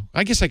RAW,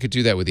 I guess I could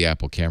do that with the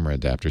Apple camera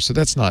adapter. So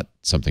that's not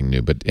something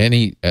new. But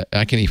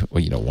I can even,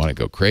 want to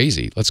go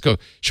crazy. Let's go.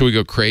 Should we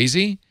go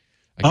crazy?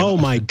 Oh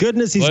my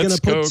goodness, he's going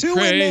to put two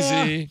crazy. in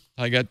there.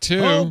 I got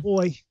two. Oh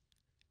boy.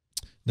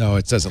 No,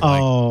 it doesn't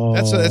like.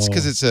 That's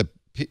because it's a.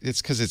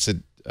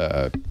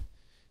 I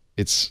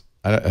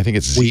think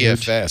it's weird.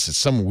 ZFS. It's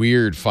some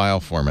weird file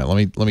format.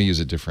 Let me use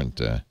a different.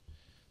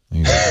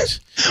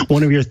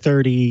 One of your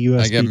 30 USB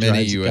drives. I got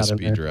many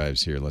USB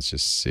drives here. Let's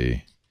just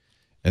see.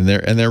 And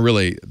they're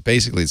really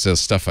basically it's the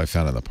stuff I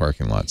found in the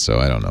parking lot, so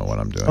I don't know what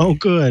I'm doing. Oh,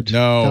 good.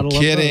 No,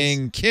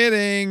 kidding.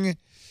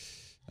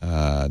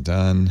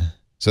 Done.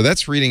 So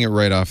that's reading it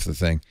right off the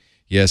thing.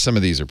 Yeah, some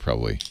of these are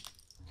probably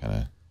kind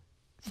of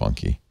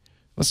funky.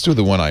 Let's do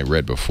the one I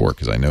read before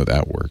because I know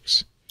that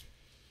works.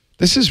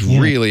 This is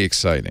really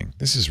exciting.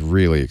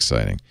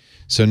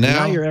 So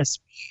now your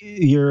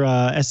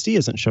SD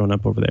isn't showing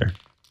up over there.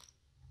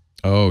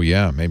 Oh,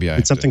 yeah. Maybe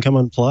Did something come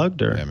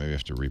unplugged? Or? Yeah, maybe I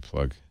have to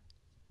replug.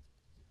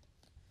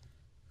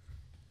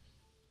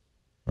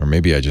 Or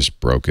maybe I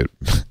just broke it.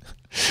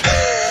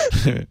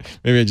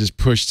 Maybe I just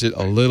pushed it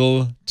a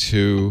little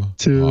too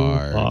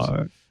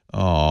hard.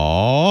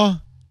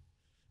 Aww.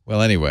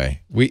 Well, anyway,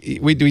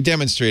 we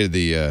demonstrated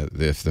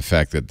the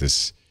fact that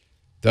this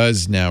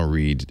does now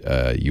read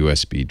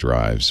USB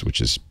drives,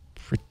 which is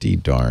pretty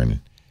darn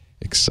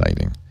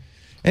exciting.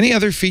 Any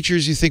other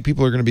features you think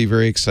people are going to be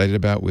very excited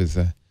about with...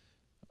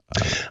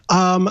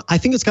 I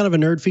think it's kind of a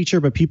nerd feature,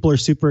 but people are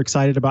super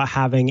excited about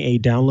having a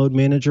download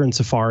manager in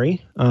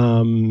Safari.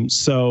 And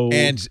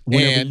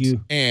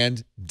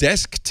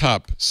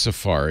desktop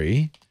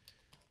Safari.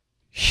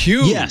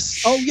 Huge.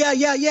 Yes. Oh, yeah.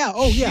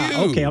 Oh, yeah.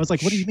 Huge. Okay. I was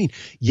like, what do you mean?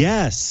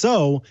 Yes.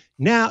 So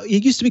now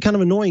it used to be kind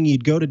of annoying.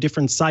 You'd go to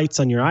different sites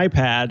on your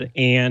iPad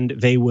and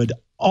they would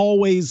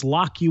always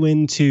lock you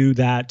into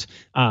that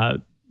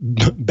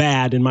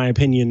bad, in my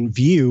opinion,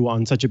 view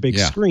on such a big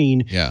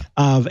screen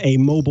of a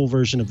mobile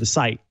version of the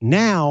site.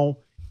 Now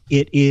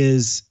it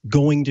is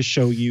going to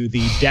show you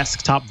the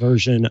desktop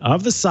version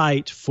of the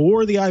site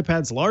for the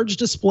iPad's large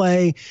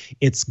display.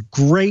 It's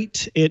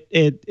great.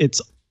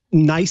 It's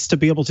nice to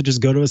be able to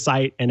just go to a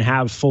site and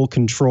have full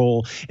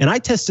control. And I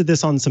tested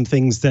this on some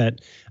things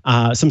that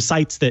some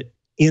sites that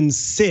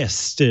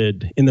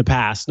insisted in the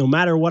past, no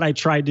matter what I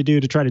tried to do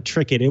to try to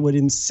trick it, it would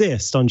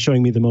insist on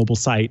showing me the mobile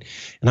site.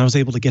 And I was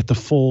able to get the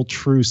full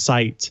true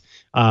site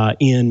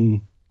in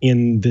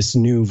in this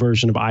new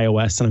version of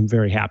iOS, and I'm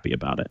very happy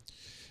about it.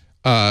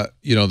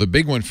 You know, the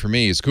big one for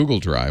me is Google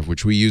Drive,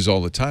 which we use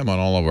all the time on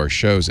all of our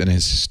shows, and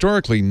has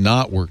historically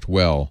not worked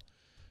well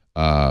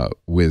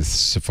with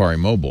Safari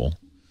Mobile.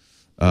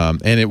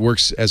 And it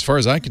works, as far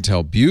as I can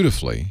tell,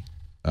 beautifully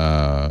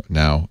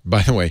now.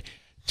 By the way,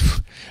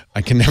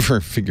 I can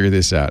never figure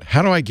this out.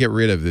 How do I get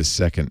rid of this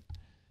second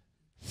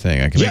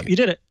thing? Yep, you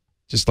did it.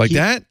 Just like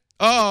that?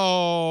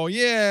 Oh,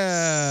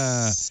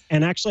 yeah.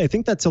 And actually, I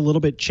think that's a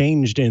little bit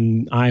changed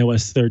in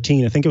iOS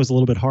 13. I think it was a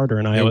little bit harder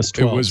in iOS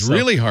 12. It was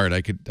really hard.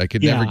 I could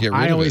never get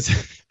rid of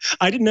it.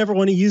 I didn't ever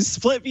want to use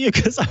split view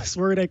because I was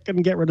worried I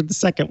couldn't get rid of the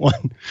second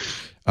one.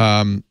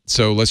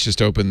 So let's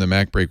just open the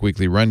MacBreak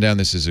Weekly Rundown.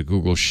 This is a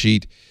Google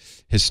Sheet.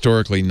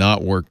 Historically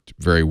not worked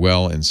very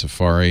well in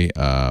Safari.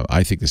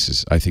 I think this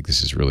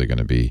is really going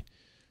to be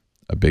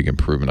a big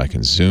improvement. I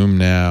can zoom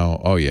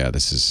now. Oh yeah,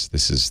 this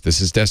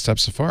is desktop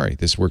Safari.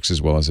 This works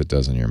as well as it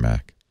does on your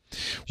Mac.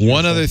 Sure.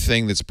 One other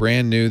thing that's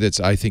brand new that's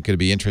I think going to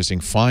be interesting: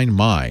 Find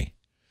My.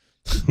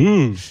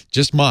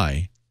 Just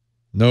My.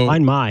 No.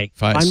 Find My.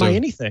 Find My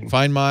anything.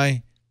 Find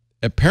My.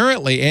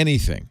 Apparently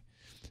anything.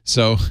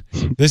 So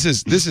this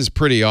is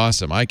pretty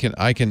awesome. I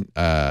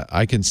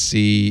can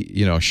see,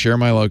 you know, share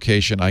my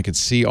location. I can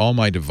see all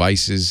my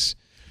devices.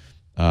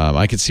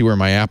 I can see where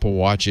my Apple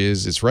Watch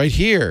is. It's right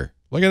here.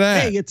 Look at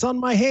that. Hey, it's on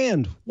my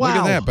hand. Wow. Look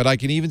at that. But I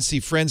can even see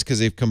friends because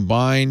they've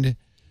combined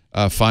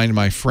Find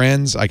My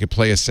Friends. I could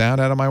play a sound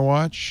out of my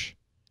watch.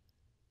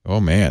 Oh,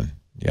 man.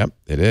 Yep,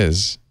 it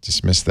is.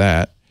 Just missed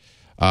that.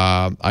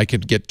 I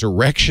could get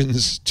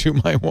directions to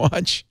my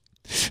watch.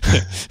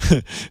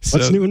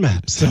 What's new in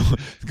Maps? So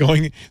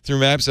going through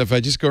Maps, if I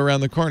just go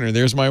around the corner,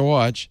 there's my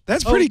watch.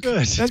 That's pretty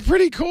good. That's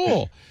pretty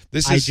cool.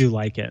 I do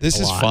like it. This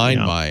is Find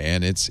My,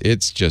 and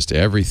it's just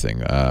everything.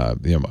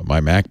 You know,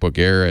 my MacBook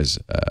Air is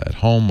at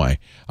home. My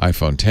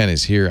iPhone 10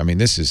 is here. I mean,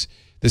 this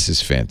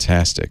is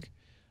fantastic.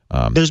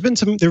 There've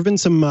been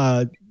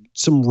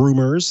some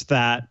rumors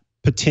that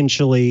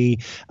potentially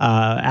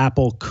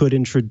Apple could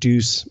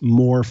introduce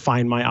more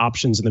Find My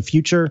options in the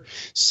future.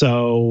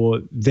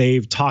 So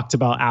they've talked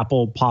about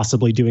Apple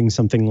possibly doing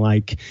something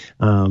like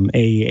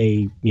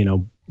a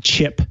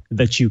chip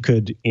that you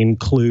could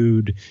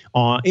include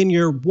in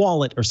your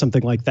wallet or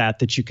something like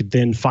that you could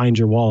then find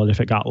your wallet if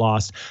it got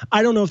lost.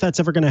 I don't know if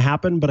that's ever going to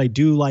happen, but I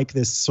do like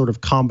this sort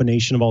of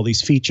combination of all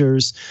these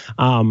features.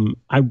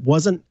 I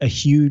wasn't a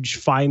huge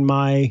Find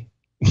My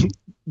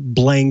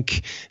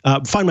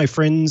Find My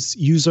Friends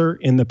user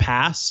in the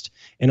past,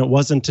 and it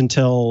wasn't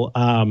until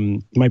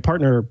my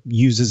partner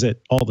uses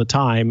it all the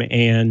time,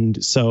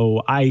 and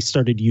so I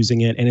started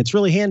using it, and it's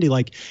really handy.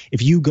 Like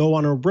if you go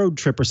on a road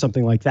trip or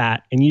something like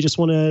that, and you just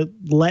want to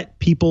let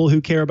people who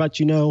care about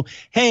you know,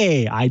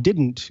 hey, I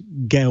didn't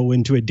go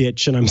into a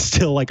ditch, and I'm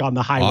still like on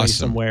the highway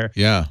somewhere.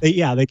 Yeah,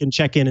 they can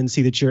check in and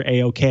see that you're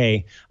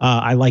a-okay.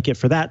 I like it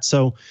for that.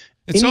 So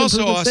it's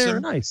also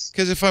awesome nice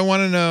because if I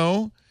want to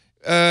know.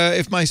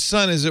 If my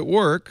son is at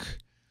work,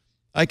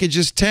 I could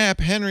just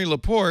tap Henry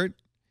Laporte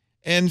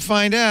and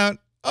find out,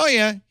 oh,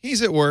 yeah,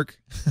 he's at work.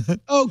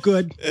 Oh,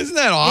 good. Isn't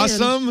that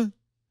awesome?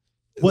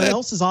 What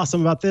else is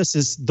awesome about this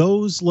is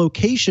those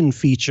location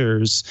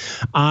features.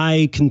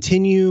 I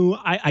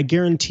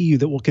guarantee you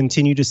that we'll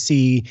continue to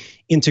see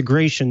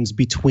integrations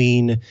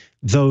between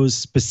those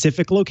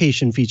specific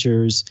location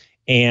features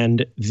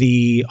and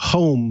the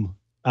home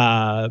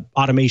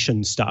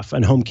automation stuff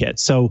and HomeKit.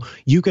 So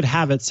you could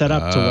have it set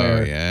up to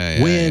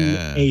where when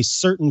a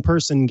certain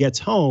person gets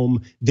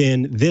home,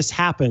 then this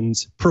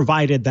happens,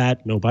 provided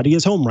that nobody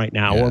is home right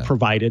now, or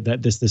provided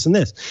that this, and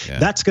this.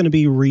 That's going to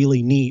be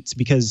really neat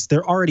because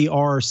there already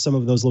are some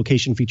of those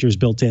location features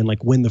built in,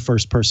 like when the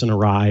first person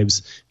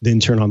arrives, then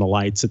turn on the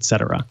lights,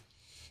 etc.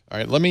 All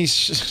right, let me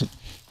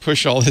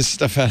push all this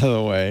stuff out of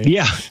the way.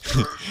 Yeah.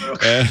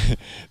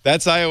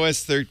 That's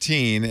iOS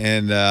 13,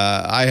 and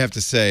I have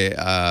to say,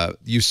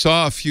 you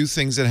saw a few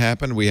things that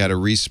happened. We had a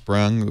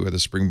resprung with a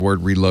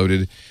springboard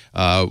reloaded.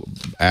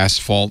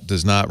 Asphalt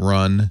does not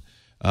run.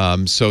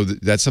 So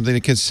that's something to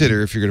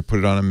consider if you're going to put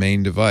it on a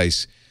main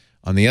device.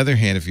 On the other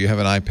hand, if you have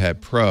an iPad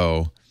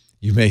Pro,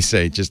 you may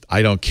say,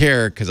 I don't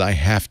care because I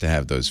have to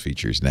have those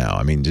features now.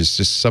 I mean, just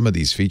some of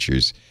these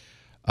features.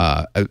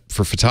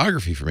 For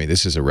photography, for me,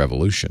 this is a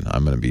revolution.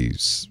 I'm going to be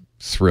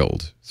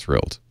thrilled.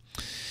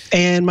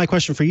 And my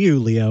question for you,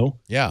 Leo.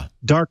 Yeah.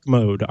 Dark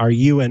mode. Are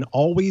you an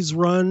always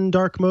run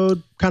dark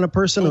mode kind of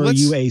person, or are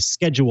you a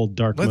scheduled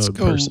dark mode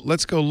person?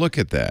 Let's go look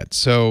at that.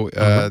 So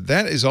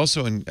that is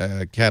also in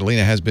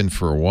Catalina, has been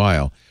for a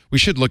while. We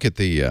should look at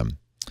the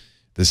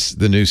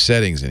new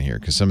settings in here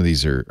because some of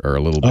these are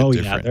a little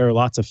bit different. Yeah, there are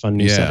lots of fun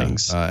new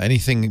settings.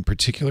 Anything in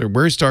particular?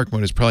 Where's dark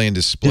mode? Is probably in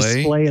display.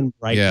 Display and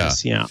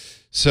brightness. Yeah.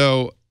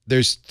 So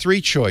there's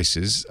three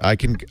choices. I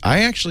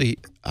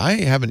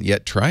haven't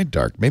yet tried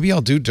dark. Maybe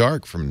I'll do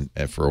dark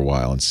for a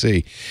while and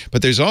see.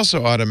 But there's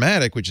also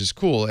automatic, which is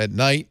cool. At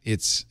night,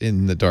 it's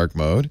in the dark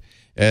mode.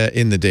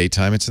 In the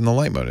daytime, it's in the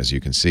light mode, as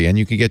you can see. And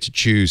you can get to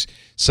choose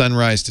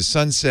sunrise to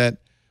sunset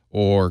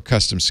or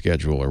custom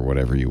schedule or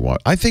whatever you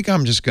want. I think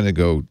I'm just going to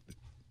go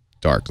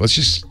dark.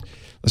 Let's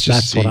Let's just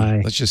That's see. what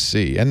I. Let's just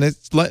see. And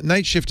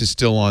night shift is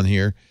still on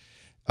here.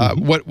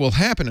 What will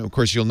happen, of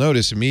course, you'll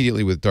notice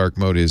immediately with dark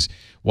mode is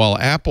while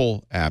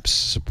Apple apps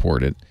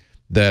support it,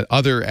 that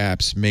other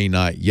apps may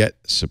not yet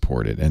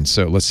support it. And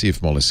so let's see if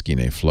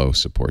Moleskine Flow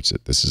supports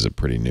it. This is a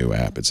pretty new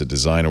app. It's a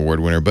design award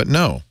winner, but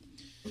no.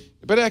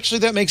 But actually,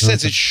 that makes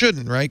sense. It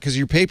shouldn't, right? Because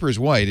your paper is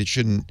white. It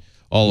shouldn't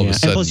all of a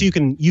sudden. And plus,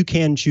 you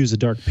can choose a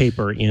dark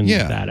paper in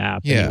that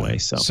app anyway.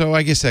 So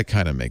I guess that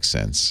kind of makes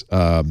seness.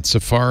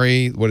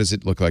 Safari, what does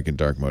it look like in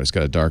dark mode? It's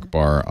got a dark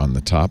bar on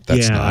the top.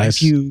 That's nice.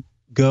 If you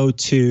go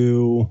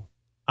to,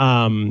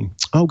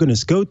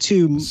 go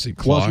to. Let's see,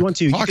 well, if you want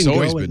to, Clock's you can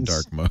always go been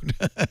dark mode.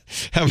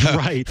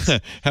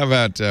 How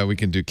about we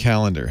can do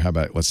calendar? How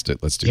about let's do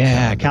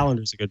calendar.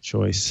 Calendar's a good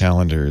choice.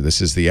 Calendar.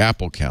 This is the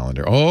Apple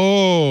calendar.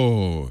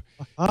 Oh,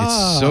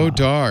 it's so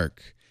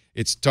dark.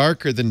 It's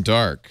darker than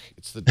dark.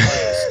 It's the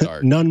darkest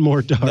dark. None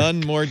more dark.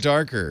 None more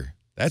darker.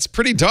 That's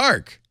pretty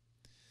dark.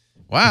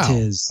 Wow. It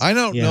is. I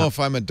don't know if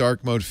I'm a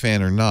dark mode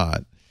fan or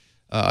not.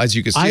 As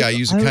you can see, I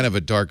use kind of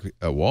a dark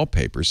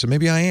wallpaper, so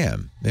maybe I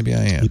am. Maybe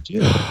I am. You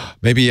do.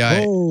 Maybe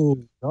I. Oh,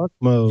 dark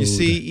mode. You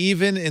see,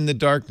 even in the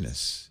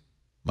darkness,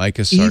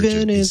 Mikah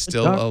Sargent is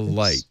still a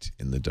light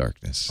in the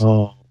darkness.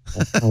 Oh,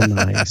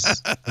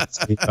 nice.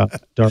 Let's see,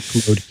 dark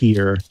mode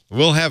here.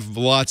 We'll have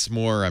lots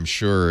more, I'm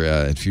sure,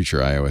 in future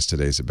iOS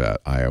Todays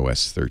about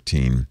iOS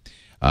 13.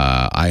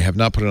 I have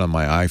not put it on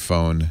my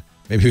iPhone.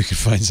 Maybe we could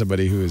find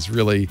somebody who is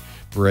really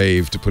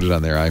brave to put it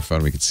on their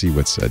iPhone. We could see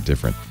what's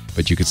different.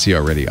 But you can see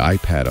already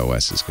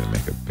iPadOS is going to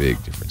make a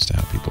big difference to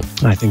how people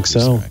I think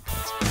so.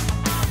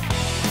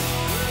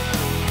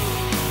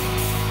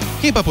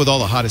 Keep up with all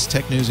the hottest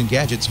tech news and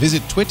gadgets.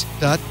 Visit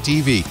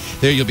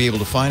twit.tv. There you'll be able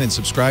to find and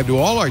subscribe to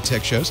all our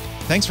tech shows.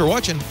 Thanks for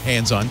watching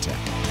Hands on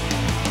Tech.